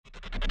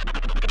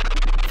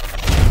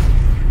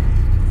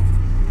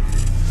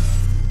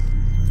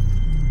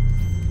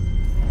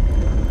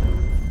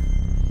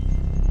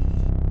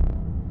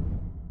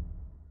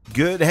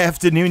Good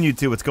afternoon, you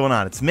two. What's going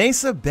on? It's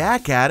Mesa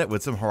back at it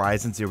with some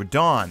Horizon Zero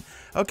Dawn.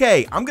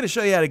 Okay, I'm going to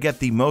show you how to get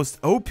the most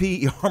OP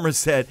armor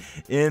set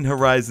in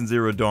Horizon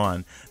Zero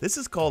Dawn. This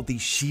is called the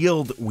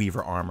Shiel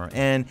Weaver armor,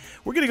 and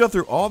we're going to go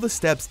through all the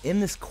steps in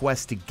this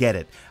quest to get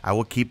it. I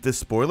will keep this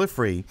spoiler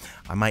free.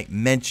 I might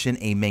mention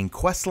a main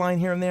quest line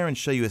here and there and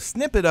show you a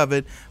snippet of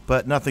it,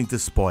 but nothing to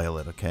spoil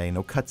it, okay?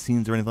 No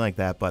cutscenes or anything like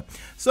that, but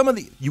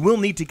you will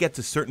need to get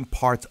to certain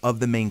parts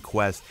of the main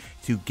quest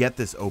to get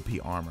this OP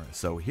armor.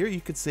 So here you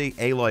can see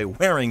Aloy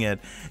wearing it,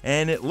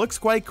 and it looks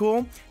quite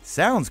cool.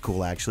 Sounds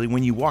cool, actually.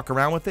 When you walk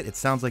around with it, it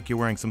sounds like you're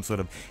wearing some sort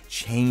of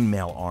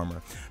chainmail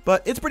armor,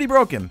 but it's pretty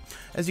broken.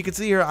 As you can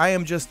see here, I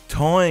am just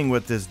toying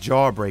with this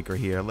jawbreaker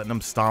here, letting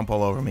them stomp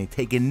all over me,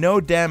 taking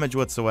no damage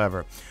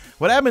whatsoever.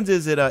 What happens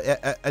is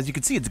as you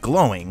can see, it's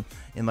glowing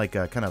in like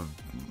a kind of,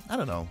 I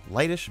don't know,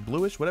 lightish,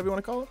 bluish, whatever you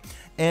want to call it.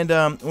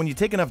 And when you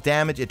take enough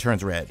damage, it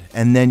turns red,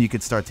 and then you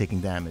could start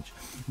taking damage.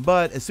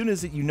 But as soon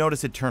as you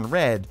notice it turn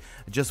red,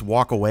 just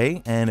walk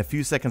away, and a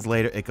few seconds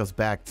later, it goes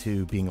back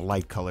to being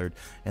light colored,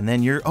 and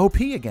then you're OP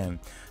again.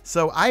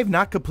 So I've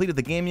not completed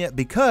the game yet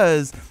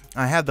because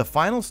I have the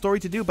final story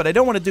to do, but I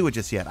don't want to do it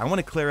just yet. I want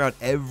to clear out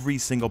every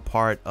single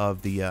part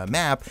of the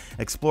map,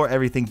 explore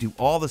everything, do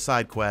all the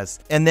side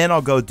quests, and then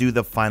I'll go do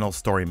the final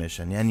story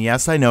mission. And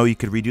yes, I know you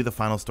could redo the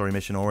final story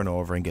mission over and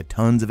over and get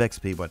tons of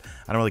XP, but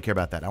I don't really care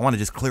about that. I want to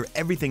just clear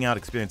everything out,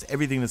 experience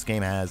everything this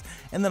game has,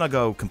 and then I'll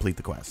go complete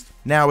the quest.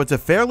 Now, it's a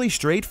fairly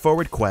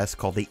straightforward quest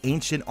called the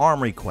Ancient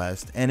Armory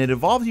quest, and it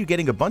involves you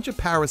getting a bunch of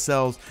power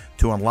cells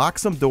to unlock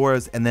some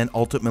doors and then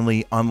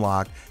ultimately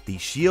unlock the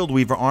Shiel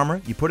Weaver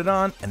armor. You put it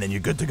on, and then you're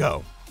good to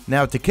go.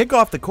 Now, to kick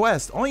off the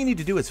quest, all you need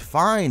to do is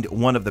find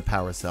one of the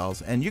power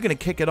cells, and you're going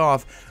to kick it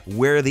off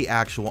where the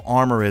actual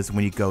armor is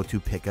when you go to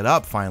pick it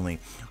up finally,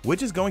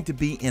 which is going to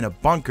be in a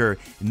bunker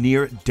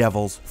near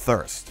Devil's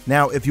Thirst.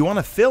 Now, if you want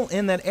to fill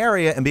in that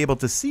area and be able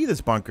to see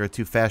this bunker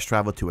to fast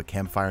travel to a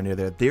campfire near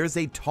there, there's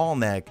a tall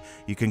neck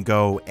you can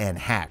go and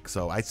hack.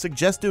 So I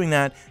suggest doing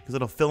that because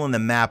it'll fill in the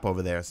map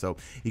over there. So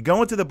you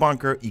go into the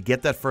bunker, you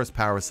get that first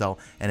power cell,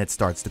 and it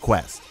starts the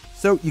quest.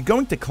 So you're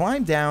going to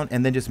climb down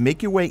and then just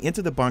make your way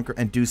into the bunker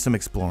and do some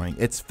exploring.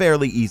 It's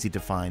fairly easy to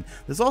find.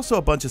 There's also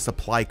a bunch of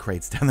supply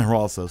crates down there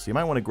also, so you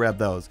might want to grab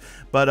those.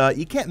 But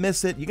you can't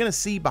miss it. You're going to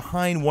see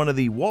behind one of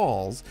the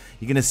walls,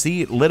 you're going to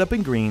see it lit up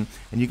in green,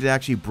 and you can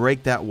actually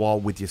break that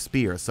wall with your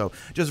spear. So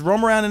just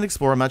roam around and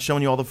explore. I'm not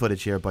showing you all the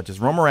footage here, but just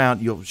roam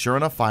around. You'll sure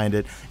enough find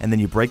it, and then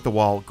you break the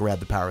wall, grab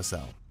the power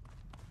cell.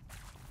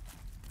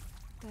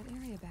 That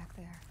area back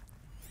there.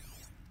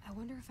 I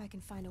wonder if I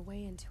can find a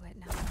way into it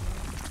now.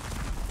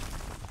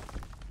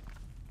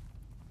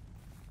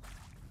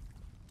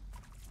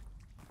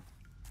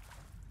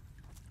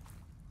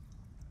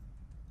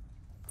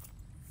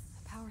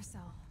 Power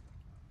cell.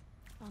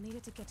 I'll need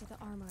it to get to the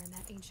armor in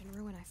that ancient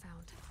ruin I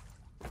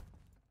found.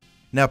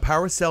 Now,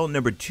 power cell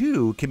number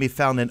 2 can be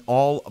found in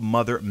All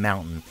Mother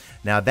Mountain.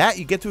 Now, that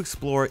you get to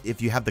explore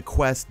if you have the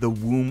quest, the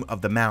Womb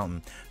of the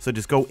Mountain. So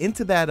just go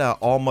into that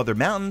All Mother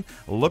Mountain,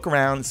 look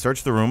around,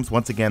 search the rooms.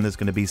 Once again, there's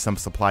going to be some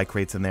supply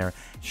crates in there.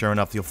 Sure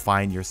enough, you'll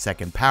find your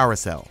second power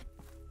cell.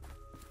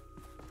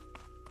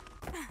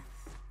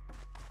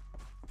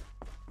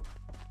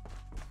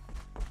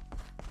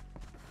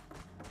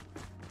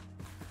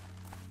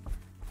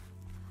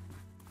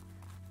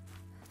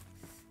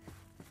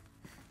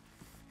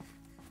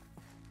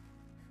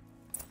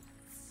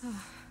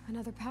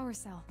 Another power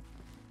cell.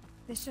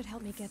 This should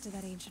help me get to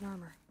that ancient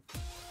armor.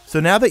 So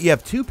now that you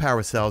have 2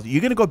 power cells,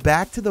 you're going to go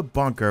back to the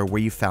bunker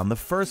where you found the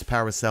first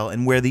power cell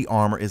and where the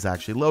armor is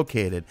actually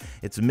located.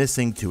 It's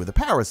missing 2 of the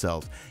power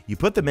cells. You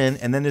put them in,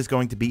 and then there's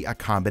going to be a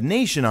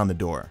combination on the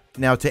door.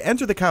 Now, to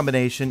enter the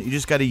combination, you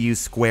just got to use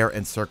square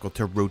and circle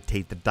to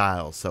rotate the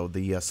dial. So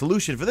the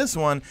solution for this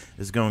one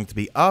is going to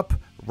be up,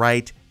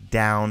 right,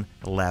 down,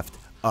 left,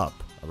 up.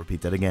 I'll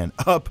repeat that again.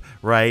 Up,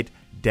 right,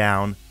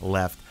 down,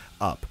 left,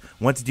 up.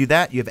 Once you do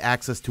that, you have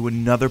access to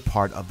another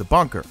part of the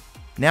bunker.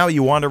 Now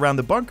you wander around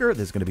the bunker,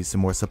 there's going to be some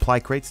more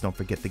supply crates, don't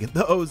forget to get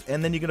those,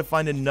 and then you're going to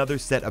find another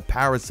set of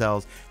power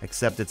cells,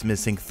 except it's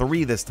missing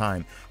 3 this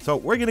time. So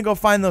we're going to go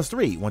find those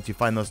 3. Once you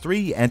find those 3,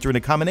 you enter in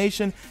a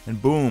combination, and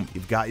boom,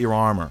 you've got your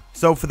armor.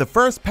 So for the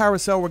first power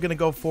cell we're going to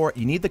go for,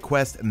 you need the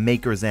quest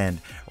Maker's End.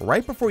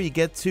 Right before you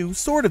get to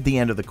sort of the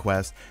end of the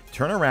quest,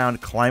 turn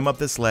around, climb up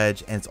this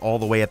ledge, and it's all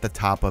the way at the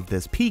top of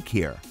this peak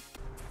here.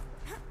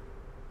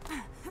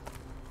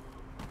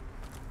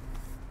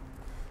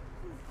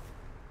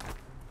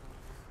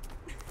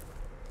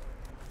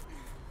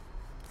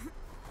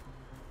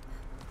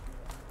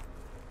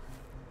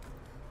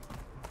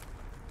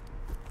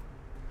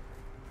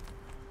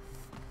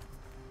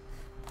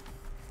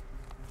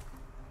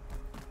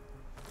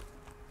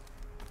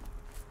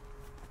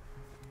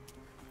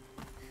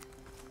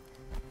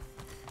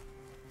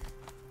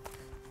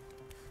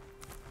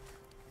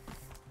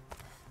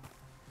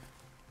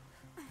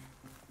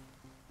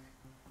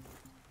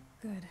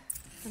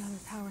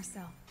 power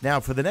cell. Now,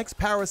 for the next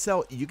power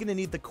cell, you're going to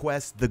need the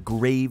quest, the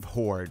Grave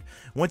Horde.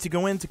 Once you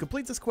go in to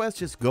complete this quest,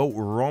 just go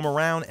roam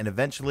around, and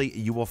eventually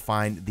you will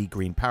find the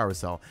green power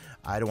cell.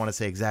 I don't want to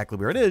say exactly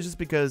where it is, just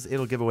because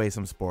it'll give away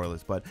some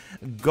spoilers, but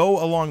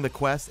go along the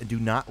quest and do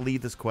not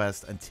leave this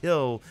quest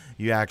until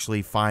you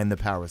actually find the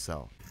power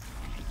cell.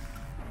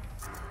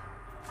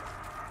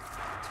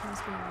 Tools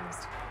being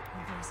used.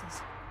 More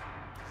voices.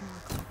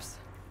 More corpse.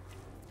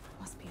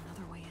 Must be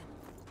another way in.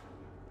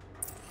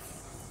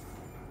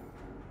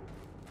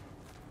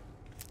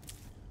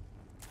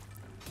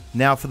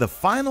 Now, for the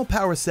final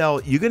power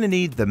cell, you're going to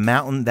need the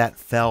Mountain That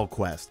Fell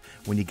quest.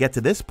 When you get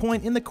to this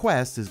point in the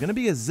quest, there's going to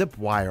be a zip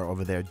wire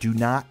over there. Do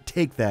not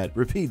take that.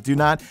 Repeat, do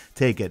not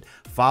take it.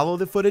 Follow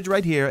the footage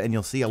right here, and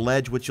you'll see a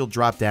ledge which you'll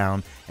drop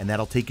down, and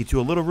that'll take you to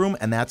a little room,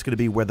 and that's going to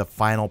be where the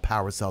final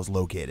power cell is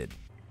located.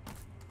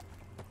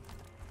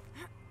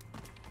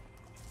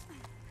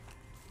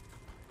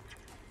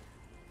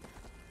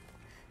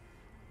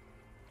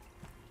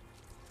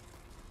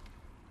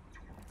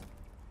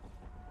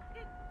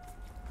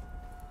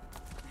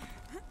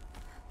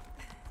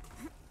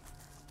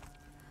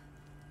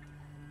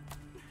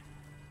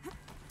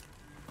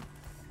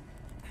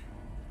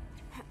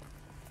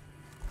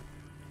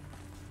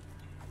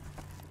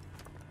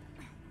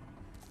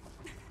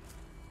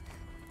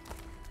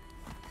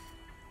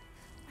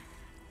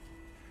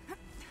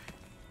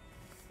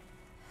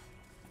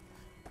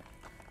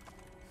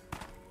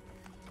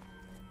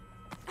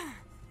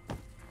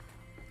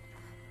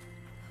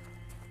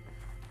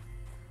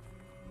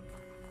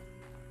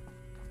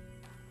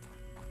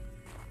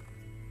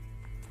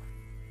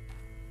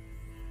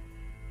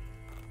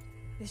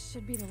 This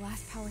should be the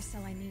last power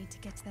cell I need to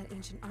get to that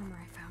ancient armor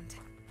I found.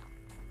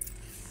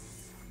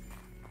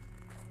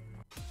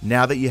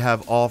 Now that you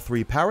have all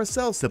 3 power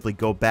cells, simply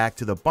go back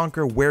to the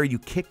bunker where you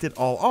kicked it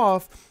all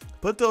off,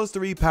 put those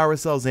 3 power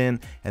cells in,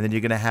 and then you're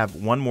going to have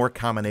one more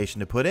combination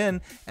to put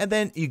in, and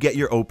then you get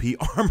your OP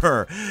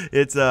armor.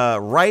 It's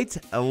right,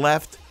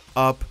 left,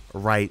 up,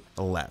 right,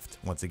 left.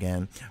 Once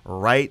again,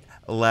 right,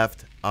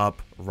 left,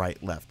 up,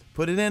 right, left.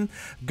 Put it in,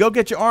 go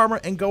get your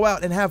armor, and go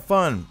out and have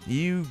fun.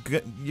 You're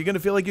going to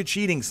feel like you're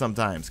cheating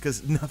sometimes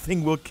because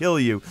nothing will kill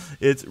you.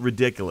 It's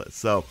ridiculous.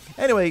 So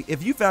anyway,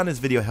 if you found this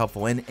video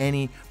helpful in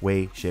any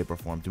way, shape, or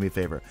form, do me a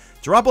favor.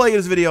 Drop a like at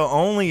this video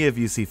only if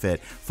you see fit.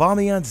 Follow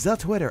me on the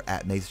Twitter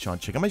at Mesa.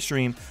 Check out my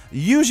stream,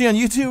 usually on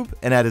YouTube,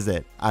 and that is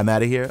it. I'm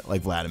out of here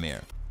like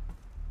Vladimir.